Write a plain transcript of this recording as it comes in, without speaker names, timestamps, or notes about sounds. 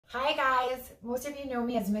Hi guys, most of you know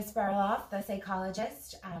me as Miss Beriloff, the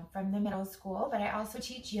psychologist from the middle school, but I also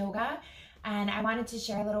teach yoga, and I wanted to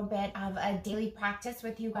share a little bit of a daily practice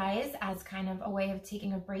with you guys as kind of a way of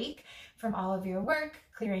taking a break from all of your work,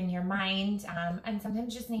 clearing your mind, and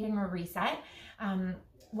sometimes just needing a reset.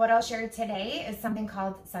 What I'll share today is something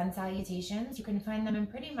called sun salutations. You can find them in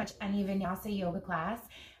pretty much any vinyasa yoga class.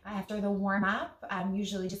 After the warm-up,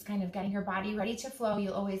 usually just kind of getting your body ready to flow,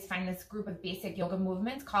 you'll always find this group of basic yoga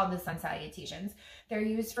movements called the sun salutations. They're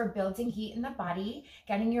used for building heat in the body,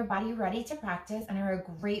 getting your body ready to practice, and are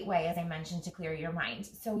a great way, as I mentioned, to clear your mind.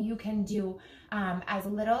 So you can do as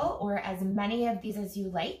little or as many of these as you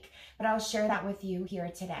like, but I'll share that with you here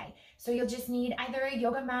today. So you'll just need either a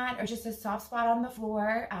yoga mat or just a soft spot on the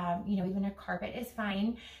floor. Even a carpet is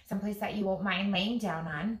fine, someplace that you won't mind laying down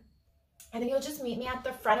on. And then you'll just meet me at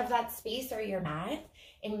the front of that space or your mat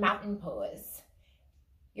in mountain pose.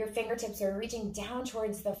 Your fingertips are reaching down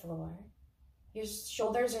towards the floor. Your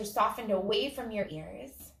shoulders are softened away from your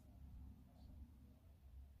ears.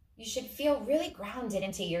 You should feel really grounded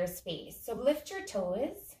into your space. So lift your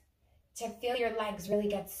toes to feel your legs really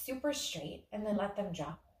get super straight, and then let them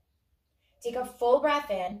drop. Take a full breath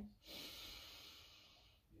in.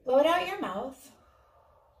 Blow it out your mouth.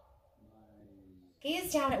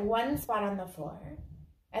 Gaze down at one spot on the floor,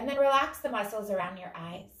 and then relax the muscles around your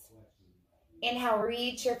eyes. Inhale,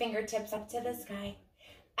 reach your fingertips up to the sky.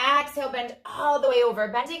 Exhale, bend all the way over,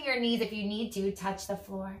 bending your knees if you need to, touch the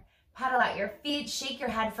floor. Pedal out your feet, shake your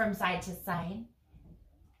head from side to side.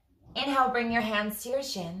 Inhale, bring your hands to your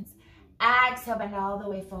shins. Exhale, bend all the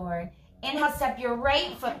way forward. Inhale, step your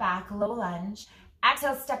right foot back, low lunge.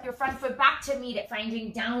 Exhale, step your front foot back to meet it,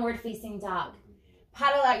 finding downward facing dog.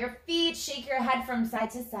 Paddle out your feet, shake your head from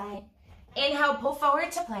side to side. Inhale, pull forward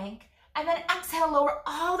to plank, and then exhale, lower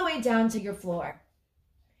all the way down to your floor.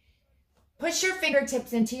 Push your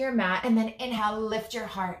fingertips into your mat, and then inhale, lift your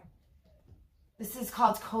heart. This is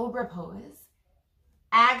called cobra pose.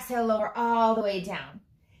 Exhale, lower all the way down.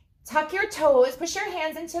 Tuck your toes, push your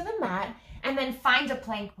hands into the mat, and then find a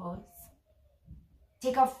plank pose.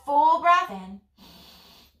 Take a full breath in.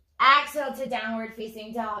 Exhale to downward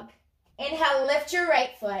facing dog. Inhale, lift your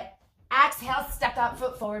right foot. Exhale, step that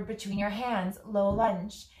foot forward between your hands, low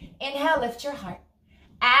lunge. Inhale, lift your heart.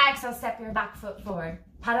 Exhale, step your back foot forward.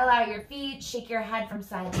 Pedal out your feet, shake your head from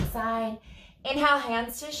side to side. Inhale,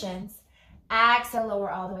 hands to shins. Exhale,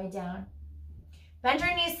 lower all the way down. Bend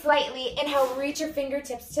your knees slightly. Inhale, reach your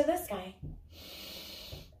fingertips to the sky.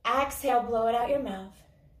 Exhale, blow it out your mouth.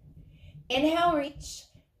 Inhale, reach.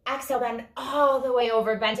 Exhale, bend all the way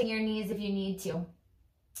over, bending your knees if you need to.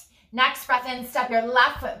 Next breath in, step your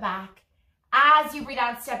left foot back. As you breathe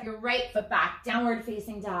out, step your right foot back, downward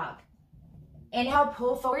facing dog. Inhale,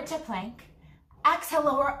 pull forward to plank. Exhale,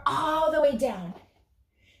 lower all the way down.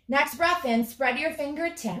 Next breath in, spread your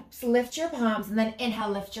fingertips, lift your palms, and then inhale,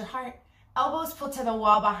 lift your heart. Elbows pull to the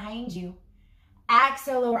wall behind you.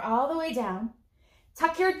 Exhale, lower all the way down.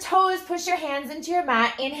 Tuck your toes, push your hands into your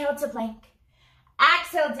mat. Inhale to plank.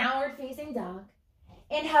 Exhale, downward facing dog.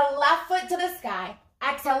 Inhale, left foot to the sky.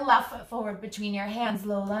 Exhale, left foot forward between your hands,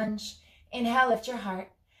 low lunge. Inhale, lift your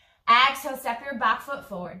heart. Exhale, step your back foot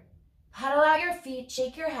forward. Pedal out your feet,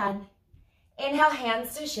 shake your head. Inhale,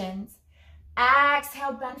 hands to shins.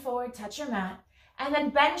 Exhale, bend forward, touch your mat. And then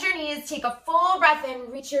bend your knees, take a full breath in,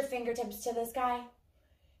 reach your fingertips to the sky.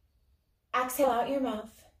 Exhale out your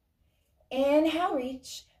mouth. Inhale,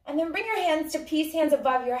 reach. And then bring your hands to peace, hands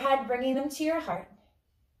above your head, bringing them to your heart.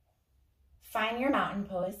 Find your mountain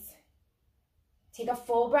pose. Take a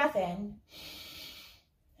full breath in.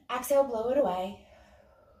 Exhale, blow it away.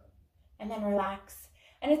 And then relax.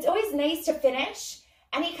 And it's always nice to finish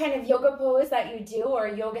any kind of yoga pose that you do or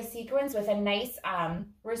yoga sequence with a nice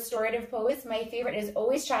restorative pose. My favorite is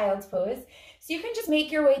always child's pose. So you can just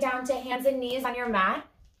make your way down to hands and knees on your mat.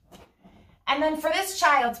 And then for this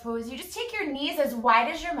child's pose, you just take your knees as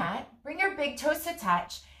wide as your mat. Bring your big toes to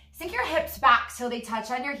touch. Sink your hips back till they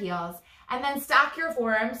touch on your heels. And then stack your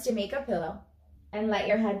forearms to make a pillow. And let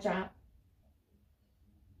your head drop.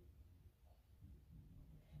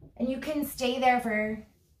 And you can stay there for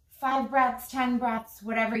 5 breaths, 10 breaths,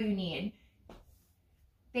 whatever you need.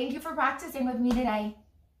 Thank you for practicing with me today.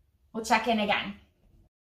 We'll check in again.